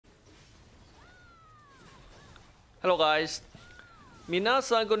Hello guys,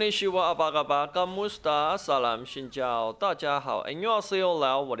 minasan konnichiwa apa kabar? Kamusta? Salam, xin chào, 大家好. 안녕하세요,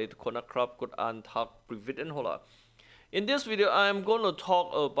 Lao. What is Kona Crop? Good and talk, privet and hola. In this video, I'm going to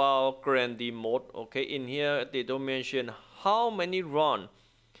talk about Grandee mode. Okay, in here they don't mention how many run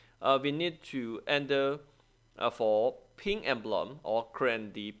we need to enter for Pink Emblem or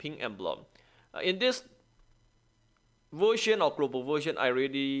Grandee Pink Emblem. In this version or global version, I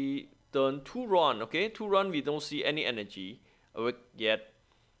already done 2 run. Okay, 2 run we don't see any energy yet.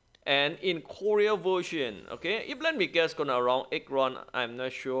 And in Korea version, okay, if let me guess, gonna around 8 run. I'm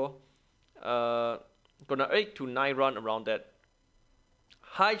not sure. Gonna 8 to 9 run around that.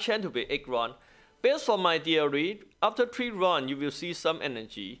 High chance to be 8 run. Based on my theory, after 3 run you will see some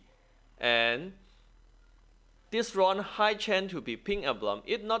energy, and this run high chance to be Pink Emblem.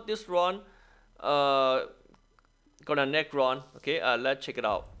 If not this run, gonna next run. Okay, let's check it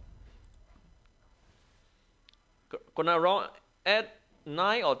out. Gonna run at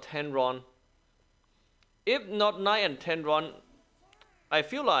 9 or 10 run. If not 9 and 10 run, I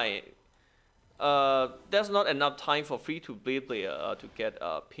feel like there's not enough time for free-to-play player to get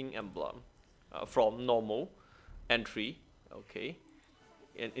a Pink Emblem from normal entry. Okay,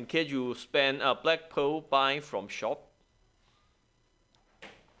 in case you spend a black pearl buying from shop.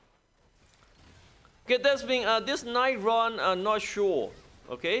 Okay, that's being this 9 run, not sure.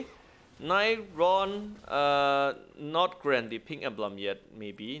 Okay, 9 run, not Grandee Pink Emblem yet.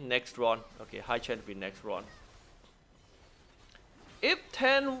 Maybe next run. Okay, high chance to be next run. If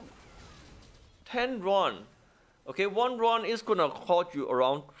 10 run, okay, 1 run is gonna cost you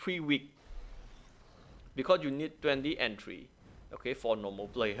around 3 weeks because you need 20 entry. Okay, for normal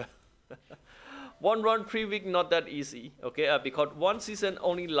player. 1 run 3 weeks not that easy. Okay, because 1 season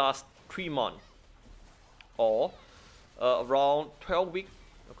only lasts 3 months or around 12 weeks.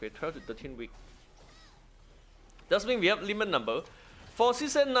 Okay, 12 to 13 weeks. That means we have limit number for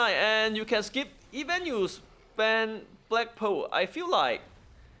season 9, and you can skip even you spend black pearl. I feel like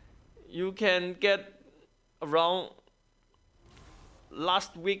you can get around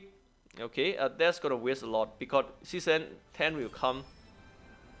last week. Okay, that's gonna waste a lot because season 10 will come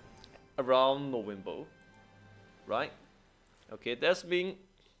around November, right? Okay, that's mean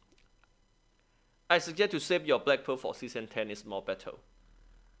I suggest to save your black pearl for season 10 is more better.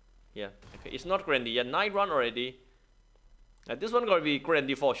 Yeah, okay, it's not Grandee yet. 9 run already. This one gonna be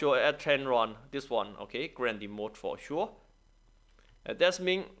Grandee for sure at 10 run. This one, okay, Grandee mode for sure. That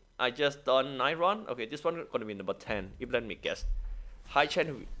means I just done 9 run. Okay, this one gonna be number 10. If let me guess, high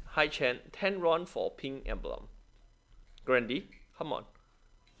chance 10 run for Pink Emblem. Grandee, come on.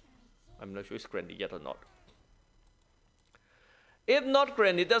 I'm not sure it's Grandee yet or not. If not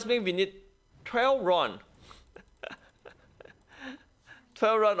Grandee, that means we need 12 run.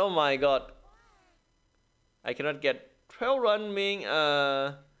 12 run, oh my god. I cannot get 12 run mean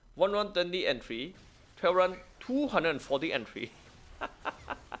 1 run 20 entry. 12 run 240 entry.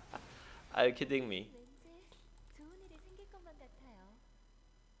 Are you kidding me?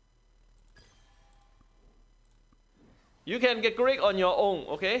 You can get Greg on your own,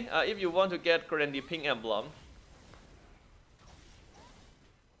 okay? If you want to get Grandee Pink Emblem.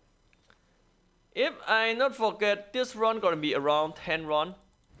 If I not forget, this run gonna be around 10 run.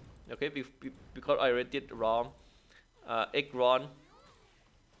 Okay, because I already did around 8 run.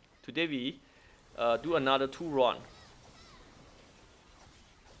 Today we do another 2 run.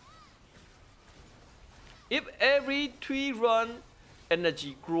 If every 3 run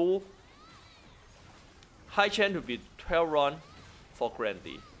energy grow, high chance to be 12 run for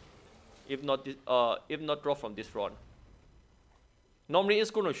Grandee. If not drop from this run. Normally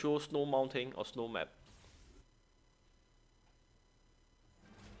it's gonna show snow mountain or snow map.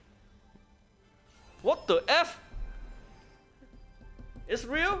 What the F? It's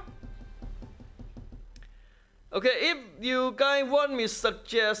real? Okay, if you guys want me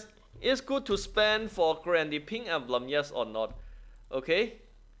suggest, it's good to spend for Grandee Pink Emblem, yes or not? Okay,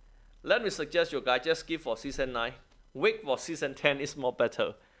 let me suggest you guys just skip for season 9. Wait for season 10 is more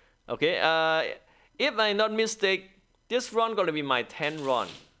better. Okay, if I'm not mistake, this run gonna be my 10 run.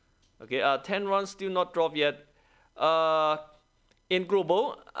 Okay, 10 run still not drop yet. In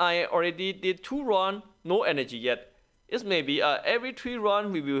global, I already did 2 run, no energy yet. It's maybe every 3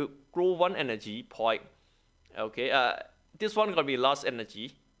 run we will grow 1 energy point. Okay, this one gonna be last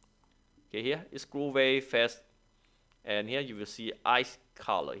energy. Okay, here it's grow very fast, and here you will see ice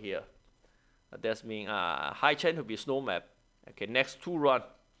color here. That means high chance to be snow map. Okay, next 2 run,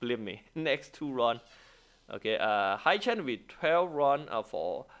 believe me, next 2 run. Okay, high chance with 12 run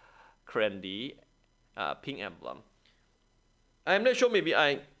for Grandee Pink Emblem. I'm not sure, maybe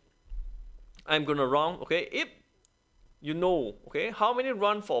I'm gonna run. Okay, if you know, okay, how many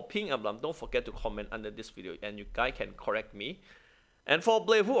run for Pink Emblem? Don't forget to comment under this video and you guys can correct me. And for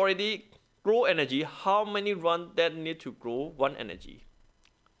Blade who already grow energy, how many run that need to grow 1 energy?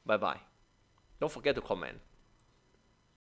 Bye bye. Don't forget to comment.